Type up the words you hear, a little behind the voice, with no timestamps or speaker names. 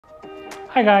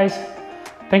Hi guys,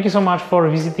 thank you so much for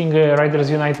visiting Riders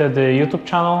United YouTube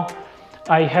channel.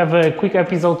 I have a quick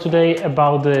episode today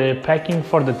about the packing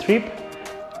for the trip.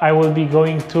 I will be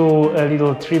going to a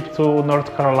little trip to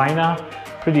North Carolina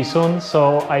pretty soon,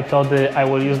 so I thought that I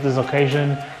will use this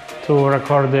occasion to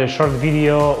record a short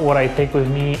video what I take with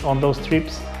me on those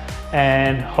trips,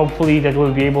 and hopefully that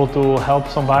will be able to help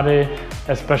somebody,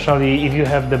 especially if you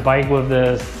have the bike with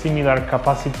the similar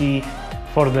capacity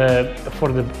for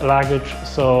the luggage.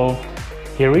 So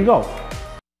here we go.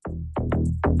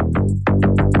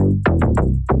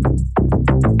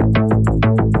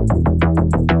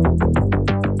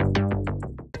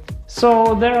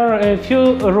 So there are a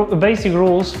few basic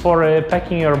rules for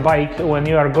packing your bike when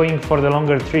you are going for the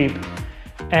longer trip,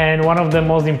 and one of the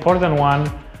most important one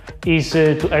is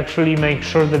to actually make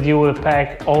sure that you will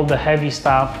pack all the heavy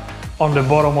stuff on the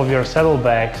bottom of your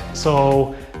saddlebags.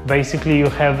 So basically you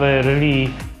have a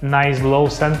really nice low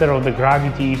center of the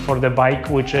gravity for the bike,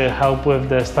 which help with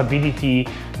the stability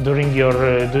during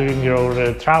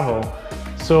your travel.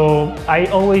 So I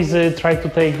always try to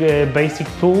take basic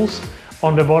tools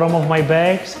on the bottom of my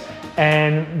bags,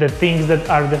 and the things that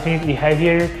are definitely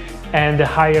heavier, and the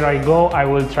higher I go I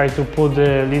will try to put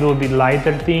a little bit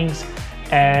lighter things.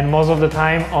 And most of the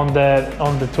time on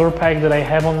the tour pack that I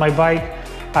have on my bike,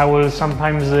 I will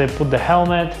sometimes put the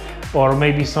helmet or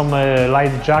maybe some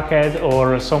light jacket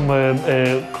or some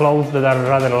clothes that are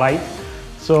rather light.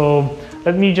 So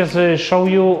let me just show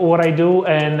you what I do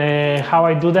and how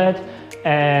I do that,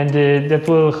 and that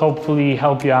will hopefully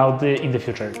help you out in the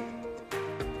future.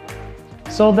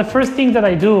 So the first thing that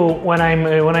I do when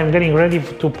I'm getting ready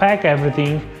to pack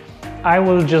everything, I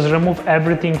will just remove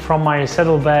everything from my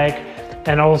saddlebag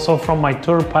and also from my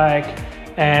tour pack.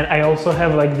 And I also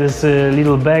have like this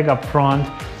little bag up front.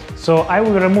 So I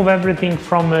will remove everything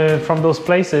from those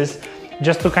places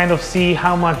just to kind of see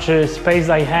how much space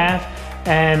I have,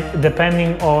 and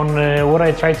depending on what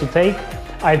I try to take,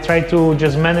 I try to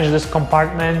just manage these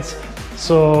compartments.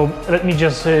 So let me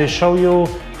just show you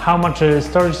how much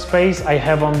storage space I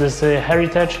have on this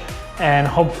Heritage, and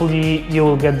hopefully you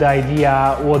will get the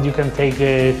idea what you can take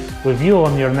with you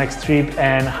on your next trip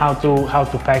and how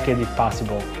to pack it if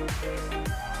possible.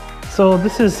 So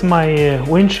this is my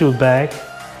windshield bag,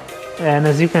 and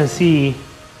as you can see,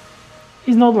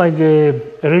 it's not like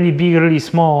really big, really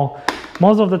small.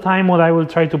 Most of the time what I will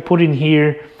try to put in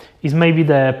here is maybe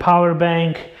the power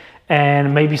bank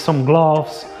and maybe some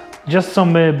gloves, just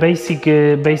some basic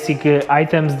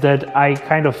items that I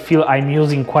kind of feel I'm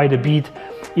using quite a bit.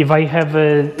 If I have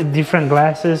different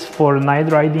glasses for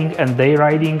night riding and day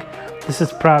riding, this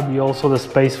is probably also the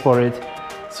space for it.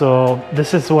 So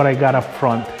this is what I got up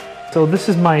front. So this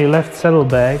is my left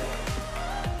saddlebag,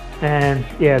 and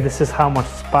yeah, this is how much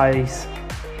space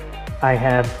I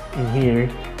have in here.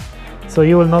 So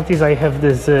you will notice I have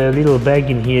this little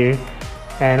bag in here,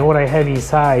 and what I have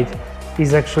inside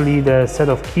is actually the set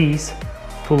of keys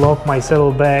to lock my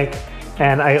saddlebag,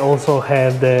 and I also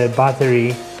have the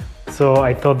battery. So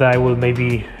I thought that I will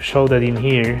maybe show that in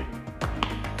here.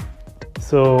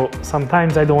 So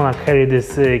sometimes I don't want to carry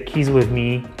these keys with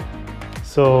me.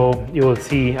 So you will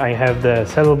see I have the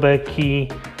saddlebag key.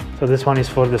 So this one is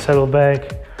for the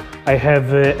saddlebag. I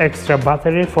have extra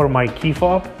battery for my key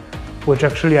fob, which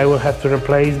actually I will have to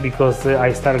replace because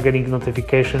I start getting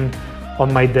notification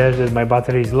on my dash that my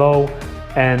battery is low.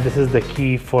 And this is the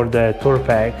key for the tour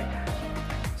pack.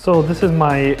 So this is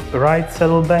my right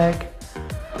saddlebag.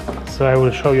 So I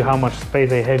will show you how much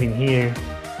space I have in here.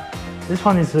 This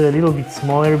one is a little bit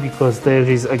smaller because there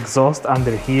is exhaust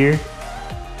under here.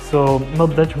 So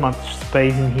not that much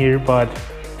space in here, but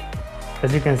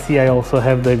as you can see I also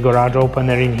have the garage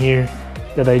opener in here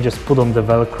that I just put on the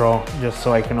Velcro just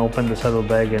so I can open the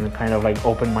saddlebag and kind of like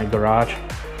open my garage.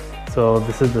 So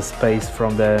this is the space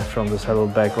from the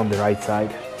saddlebag on the right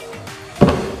side.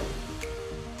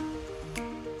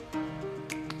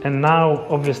 And now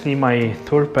obviously my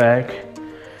tour pack.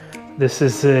 This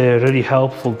is really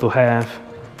helpful to have,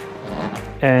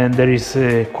 and there is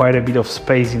quite a bit of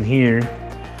space in here.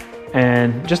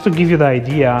 And just to give you the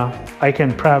idea, I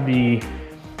can probably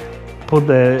put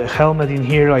the helmet in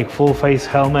here, like full face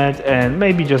helmet, and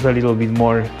maybe just a little bit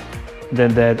more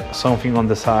than that, something on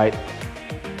the side.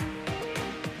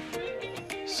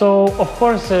 So of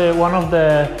course one of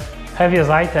the heaviest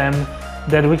items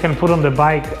that we can put on the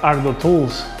bike are the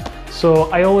tools.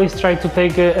 So I always try to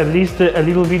take at least a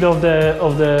little bit of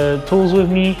the tools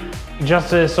with me,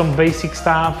 just some basic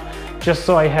stuff, just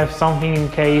so I have something in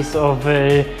case of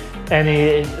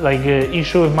any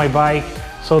issue with my bike.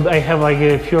 So I have like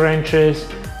a few wrenches,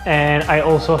 and I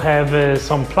also have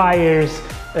some pliers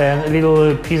and a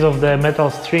little piece of the metal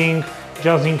string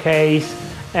just in case.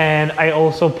 And I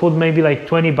also put maybe like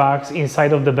 20 bucks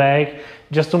inside of the bag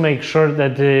just to make sure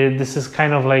that this is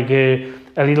kind of like a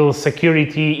little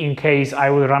security in case I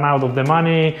will run out of the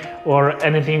money or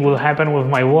anything will happen with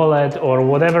my wallet or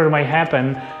whatever might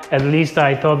happen. At least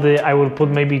I thought that I will put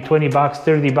maybe 20 bucks,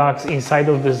 30 bucks inside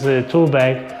of this tool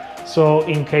bag. So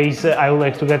in case I would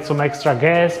like to get some extra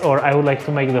gas, or I would like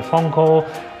to make the phone call,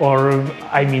 or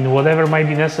I mean whatever might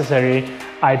be necessary,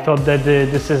 I thought that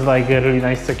this is like a really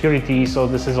nice security. So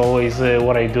this is always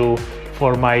what I do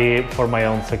for my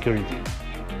own security.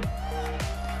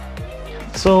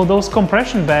 So those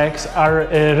compression bags are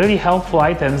really helpful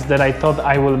items that I thought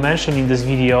I will mention in this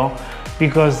video,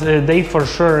 because they for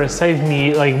sure saved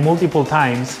me like multiple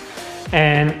times.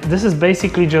 And this is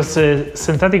basically just a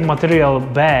synthetic material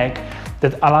bag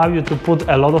that allow you to put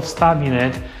a lot of stuff in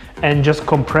it and just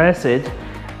compress it.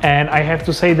 And I have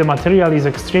to say the material is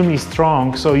extremely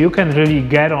strong, so you can really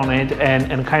get on it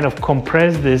and kind of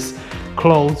compress this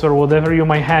clothes or whatever you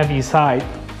might have inside.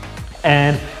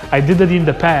 And I did it in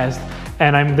the past,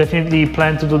 and I'm definitely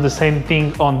plan to do the same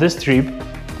thing on this trip.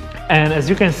 And as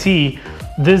you can see,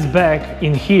 this bag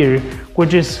in here,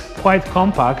 which is quite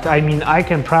compact, I mean I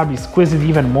can probably squeeze it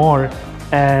even more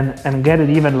and get it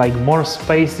even like more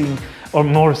spacing or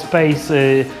more space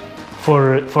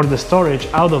for the storage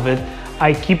out of it.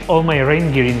 I keep all my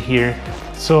rain gear in here.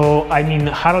 So I mean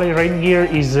Harley rain gear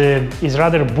is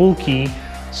rather bulky,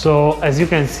 so as you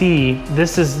can see,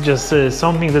 this is just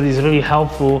something that is really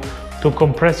helpful to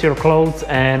compress your clothes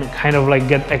and kind of like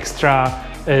get extra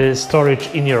storage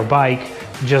in your bike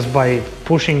just by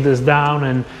pushing this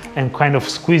down and kind of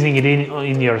squeezing it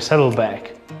in your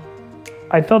saddlebag.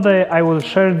 I thought that I will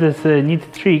share this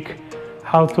neat trick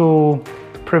how to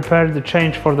prepare the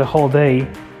change for the whole day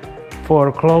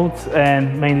for clothes,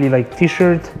 and mainly like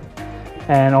t-shirt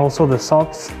and also the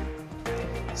socks.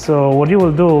 So what you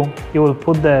will do, you will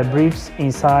put the briefs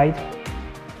inside,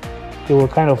 you will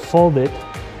kind of fold it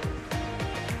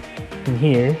in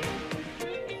here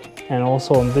and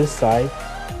also on this side.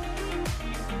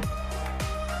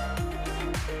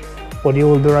 What you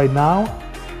will do right now,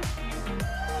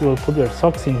 you will put your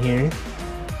socks in here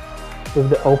with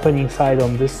the opening side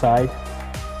on this side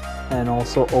and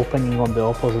also opening on the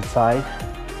opposite side.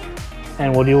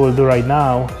 And what you will do right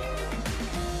now,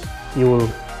 you will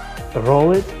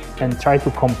roll it and try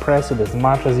to compress it as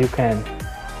much as you can.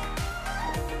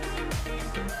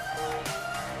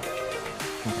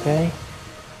 Okay.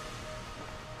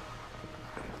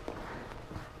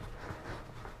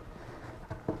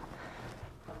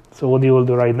 So what you will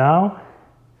do right now,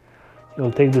 you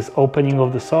will take this opening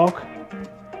of the sock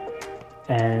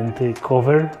and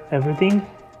cover everything.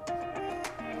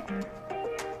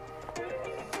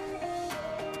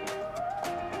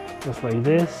 Just like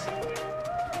this.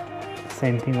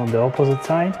 Same thing on the opposite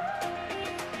side.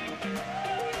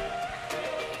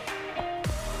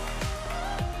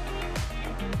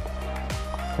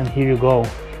 And here you go.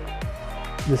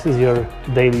 This is your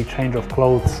daily change of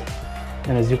clothes.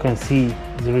 And as you can see,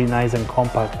 it's really nice and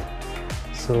compact.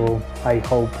 So I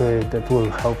hope that will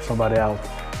help somebody out.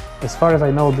 As far as I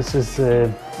know, this is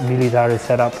a military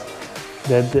setup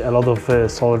that a lot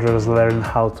of soldiers learn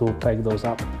how to pack those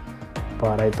up.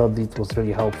 But I thought it was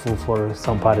really helpful for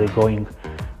somebody going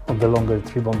on the longer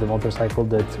trip on the motorcycle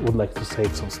that would like to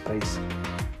save some space.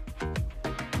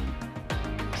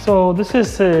 So this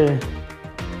is the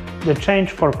change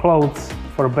for clothes,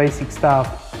 for basic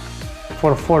stuff,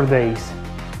 for 4 days.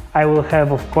 I will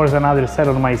have, of course, another set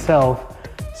on myself,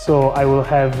 so I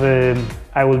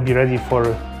will be ready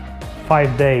for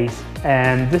 5 days,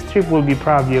 and this trip will be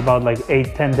probably about like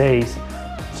 8-10 days.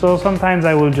 So sometimes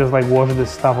I will just like wash this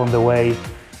stuff on the way,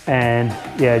 and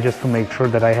yeah, just to make sure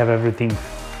that I have everything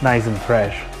nice and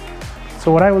fresh.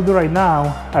 So what I will do right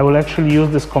now, I will actually use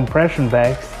these compression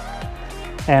bags,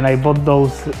 and I bought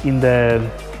those in the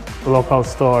local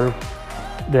store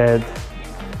that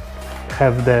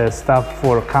have the stuff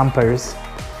for campers.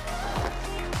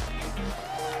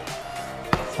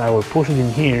 So I will push it in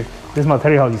here. This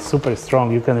material is super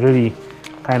strong, you can really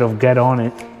kind of get on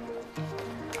it.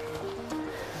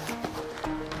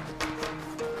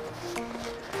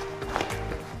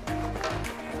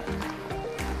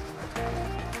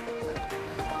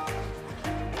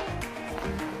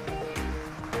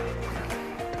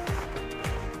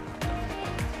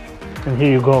 And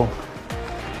here you go.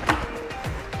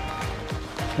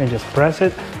 And just press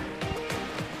it.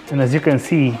 And as you can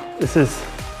see, this is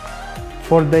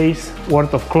 4 days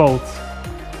worth of clothes.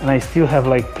 And I still have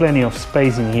like plenty of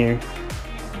space in here.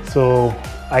 So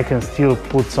I can still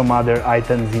put some other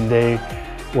items in there,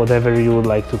 whatever you would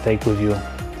like to take with you.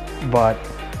 But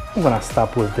I'm gonna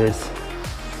stop with this.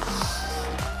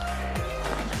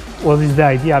 what is the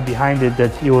idea behind it,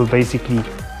 that you will basically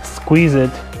squeeze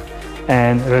it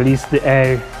and release the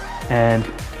air and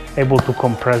able to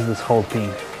compress this whole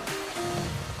thing.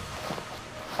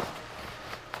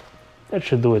 That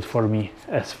should do it for me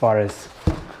as far as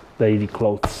daily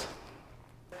clothes.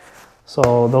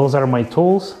 So those are my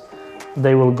tools.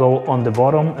 They will go on the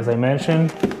bottom, as I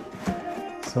mentioned.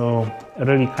 So a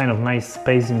really kind of nice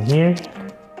space in here.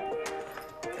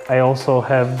 I also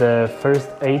have the first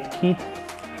aid kit,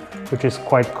 which is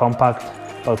quite compact,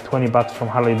 about 20 bucks from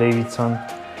Harley Davidson.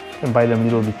 You can buy them a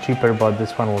little bit cheaper, but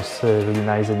this one was really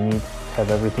nice and neat.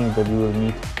 Have everything that you will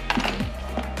need.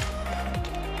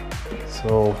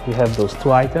 So we have those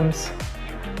two items,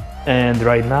 and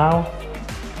right now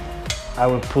I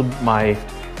will put my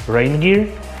rain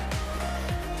gear.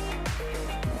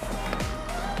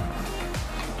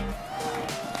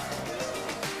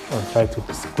 I'll try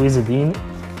to squeeze it in.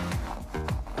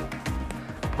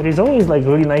 There is always like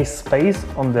really nice space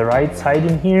on the right side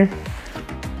in here.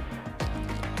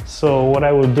 So what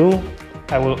I will do,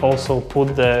 I will also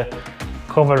put the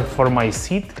cover for my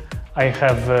seat. I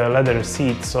have a leather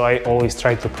seat, so I always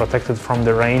try to protect it from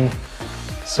the rain.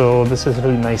 So this is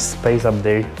really nice space up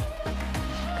there.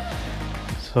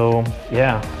 So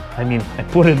yeah, I mean, I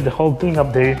put the whole thing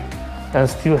up there and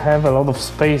still have a lot of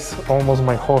space. Almost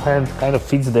my whole hand kind of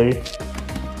fits there.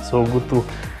 So good to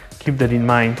keep that in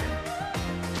mind.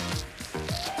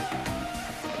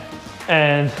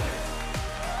 And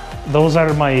those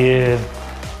are my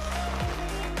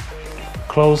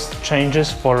clothes changes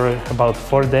for about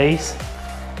 4 days.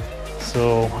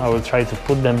 So I will try to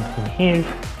put them in here.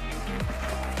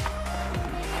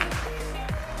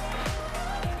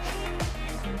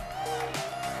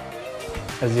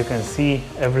 As you can see,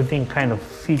 everything kind of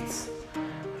fits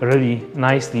really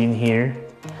nicely in here.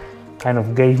 Kind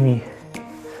of gave me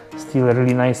still a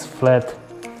really nice flat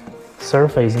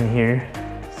surface in here.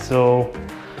 So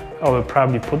I will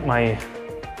probably put my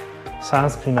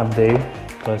sunscreen up there,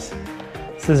 because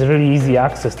this is really easy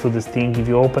access to this thing. If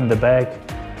you open the bag,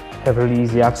 you have really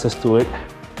easy access to it.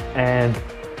 And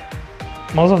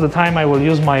most of the time I will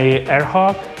use my air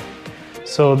hawk.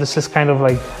 So this is kind of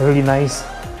like a really nice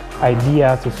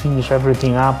idea to finish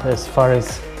everything up as far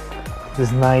as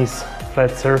this nice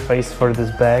flat surface for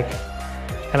this bag.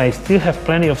 And I still have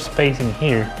plenty of space in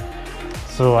here,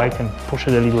 so I can push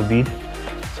it a little bit.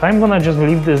 So I'm gonna just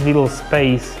leave this little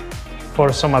space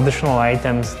for some additional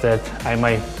items that I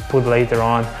might put later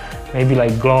on, maybe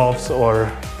like gloves,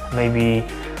 or maybe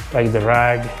like the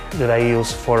rag that I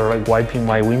use for like wiping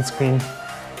my windscreen.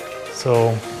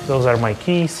 So those are my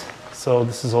keys. So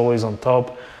this is always on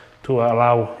top to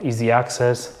allow easy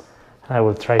access. I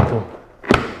will try to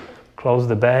close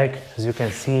the bag. As you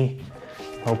can see,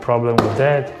 no problem with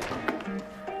that.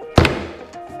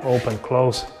 Open,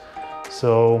 close.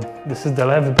 So this is the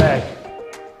left bag.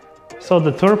 So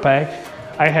the tour pack,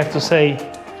 I have to say,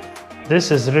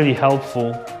 this is really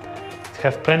helpful. To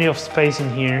have plenty of space in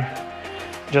here.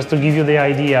 Just to give you the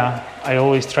idea, I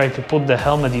always try to put the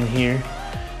helmet in here,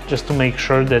 just to make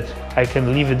sure that I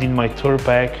can leave it in my tour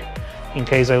pack in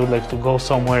case I would like to go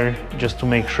somewhere, just to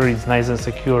make sure it's nice and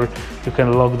secure. You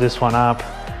can lock this one up.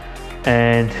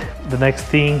 And the next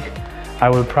thing, I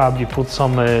will probably put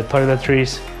some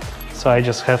toiletries. So I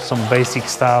just have some basic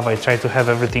stuff. I try to have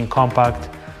everything compact.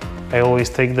 I always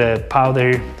take the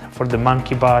powder for the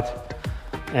monkey butt,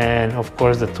 and of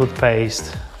course the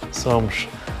toothpaste, some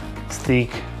stick,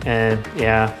 and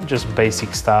yeah, just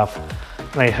basic stuff.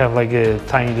 And I have like a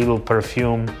tiny little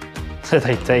perfume that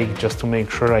I take just to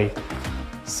make sure I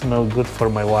smell good for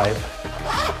my wife.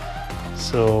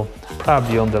 So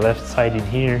probably on the left side in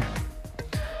here.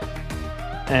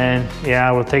 And yeah,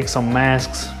 I will take some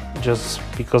masks just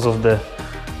because of the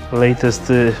latest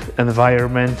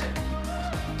environment.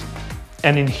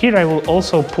 And in here I will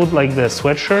also put like the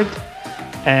sweatshirt.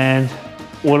 And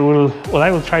what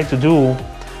I will try to do,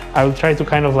 I will try to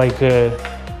kind of like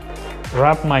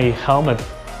wrap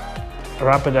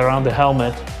it around the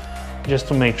helmet, just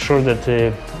to make sure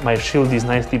that my shield is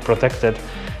nicely protected.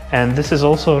 And this is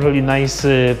also a really nice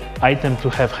item to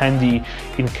have handy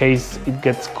in case it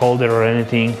gets colder or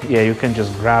anything. Yeah, you can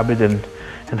just grab it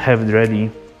and have it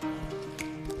ready.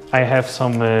 I have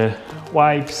some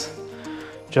wipes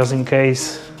just in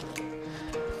case.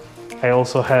 I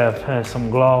also have some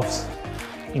gloves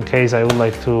in case I would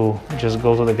like to just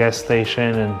go to the gas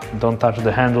station and don't touch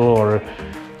the handle, or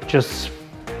just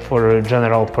for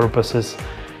general purposes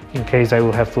in case I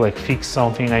will have to like fix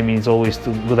something. I mean, it's always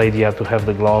a good idea to have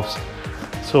the gloves.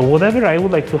 So whatever I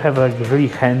would like to have like really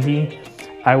handy,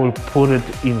 I will put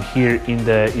it in here in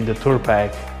the tour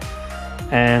pack.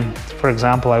 And for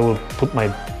example, I will put my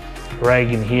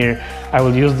rag in here. I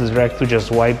will use this rag to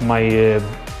just wipe my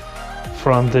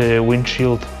front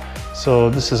windshield. So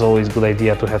this is always a good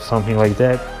idea to have something like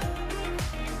that.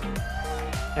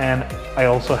 And I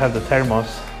also have the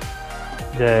thermos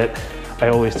that I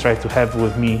always try to have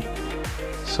with me.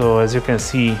 So as you can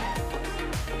see,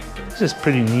 this is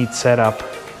pretty neat setup.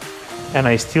 And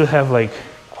I still have like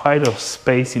quite a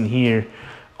space in here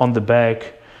on the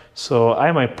back. So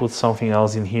I might put something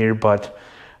else in here, but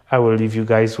I will leave you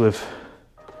guys with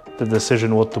the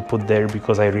decision what to put there,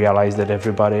 because I realize that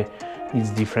everybody needs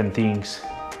different things.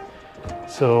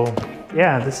 So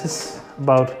yeah, this is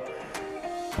about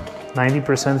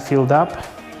 90% filled up.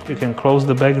 You can close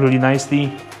the bag really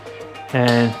nicely.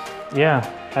 And yeah,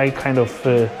 I kind of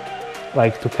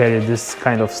like to carry this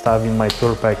kind of stuff in my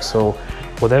tour pack. So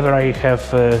whatever I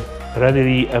have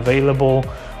readily available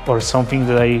or something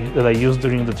that I use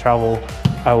during the travel,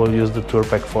 I will use the tour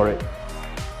pack for it.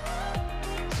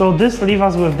 So this leaves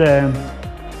us with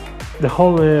the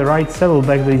whole right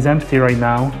saddlebag that is empty right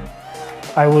now.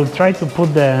 I will try to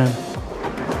put the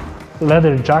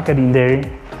leather jacket in there.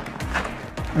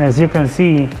 As you can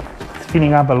see, it's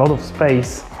filling up a lot of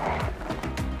space.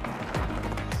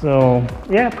 So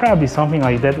yeah, probably something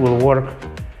like that will work.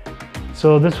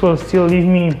 So this will still leave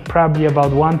me probably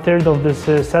about 1/3 of this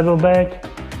saddlebag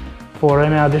for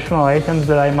any additional items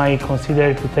that I might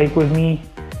consider to take with me.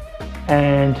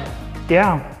 And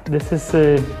yeah, this is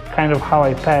kind of how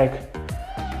I pack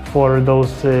for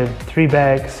those 3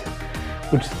 bags,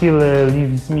 which still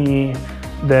leaves me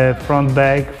the front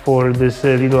bag for these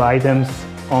little items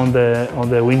on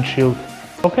the windshield.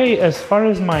 Okay, as far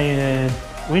as my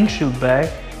windshield bag,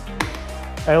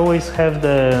 I always have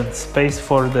the space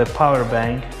for the power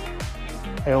bank.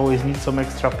 I always need some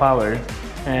extra power,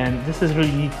 and this is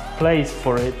really neat place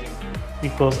for it,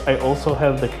 because I also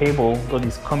have the cable that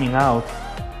is coming out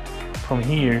from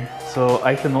here, so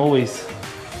I can always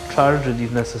charge it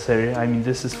if necessary. I mean,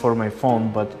 this is for my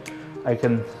phone, but I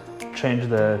can change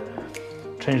the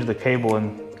cable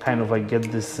and kind of like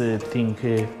get this thing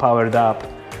powered up.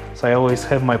 So I always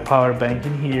have my power bank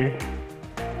in here.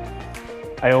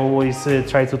 I always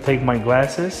try to take my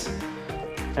glasses,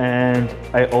 and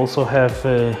I also have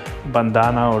a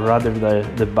bandana, or rather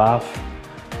the buff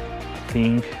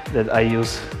thing that I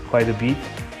use quite a bit.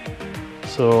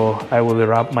 So I will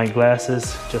wrap my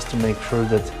glasses just to make sure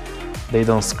that they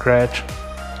don't scratch,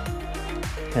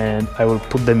 and I will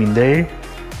put them in there.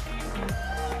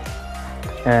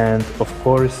 And of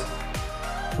course,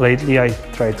 lately I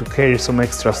try to carry some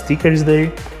extra stickers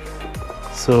there.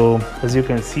 So as you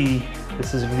can see,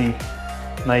 this is really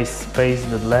nice space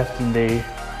that left in there.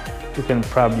 You can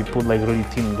probably put like really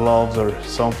thin gloves or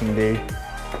something there.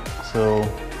 So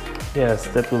yes,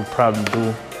 that will probably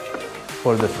do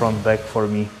for the front bag for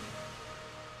me.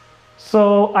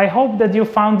 So I hope that you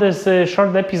found this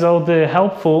short episode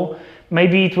helpful.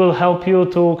 Maybe it will help you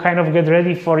to kind of get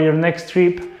ready for your next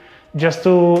trip, just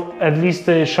to at least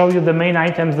show you the main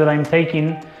items that I'm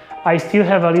taking. I still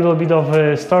have a little bit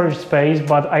of storage space,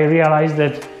 but I realized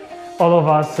that all of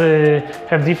us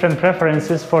have different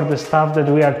preferences for the stuff that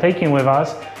we are taking with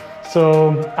us.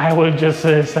 So I will just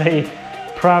say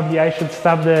probably I should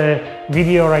stop the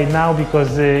video right now,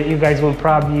 because you guys will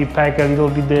probably pack a little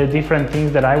bit different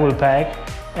things that I will pack.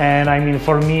 And I mean,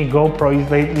 for me, GoPro is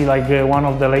lately like one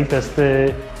of the latest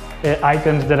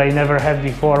items that I never had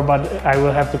before, but I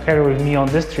will have to carry with me on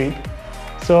this trip.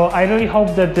 So I really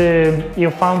hope that you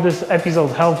found this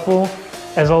episode helpful.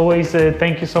 As always,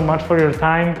 thank you so much for your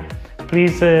time.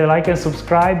 Please like and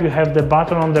subscribe. You have the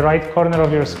button on the right corner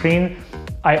of your screen.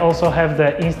 I also have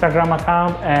the Instagram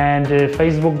account and the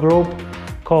Facebook group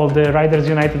called the Riders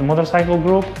United Motorcycle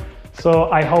Group.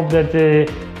 So I hope that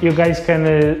you guys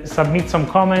can submit some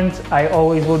comments. I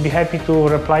always will be happy to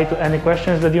reply to any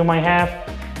questions that you might have.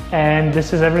 And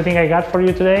this is everything I got for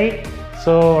you today.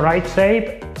 So ride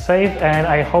safe, and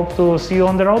I hope to see you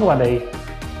on the road one day.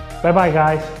 Bye bye,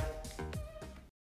 guys.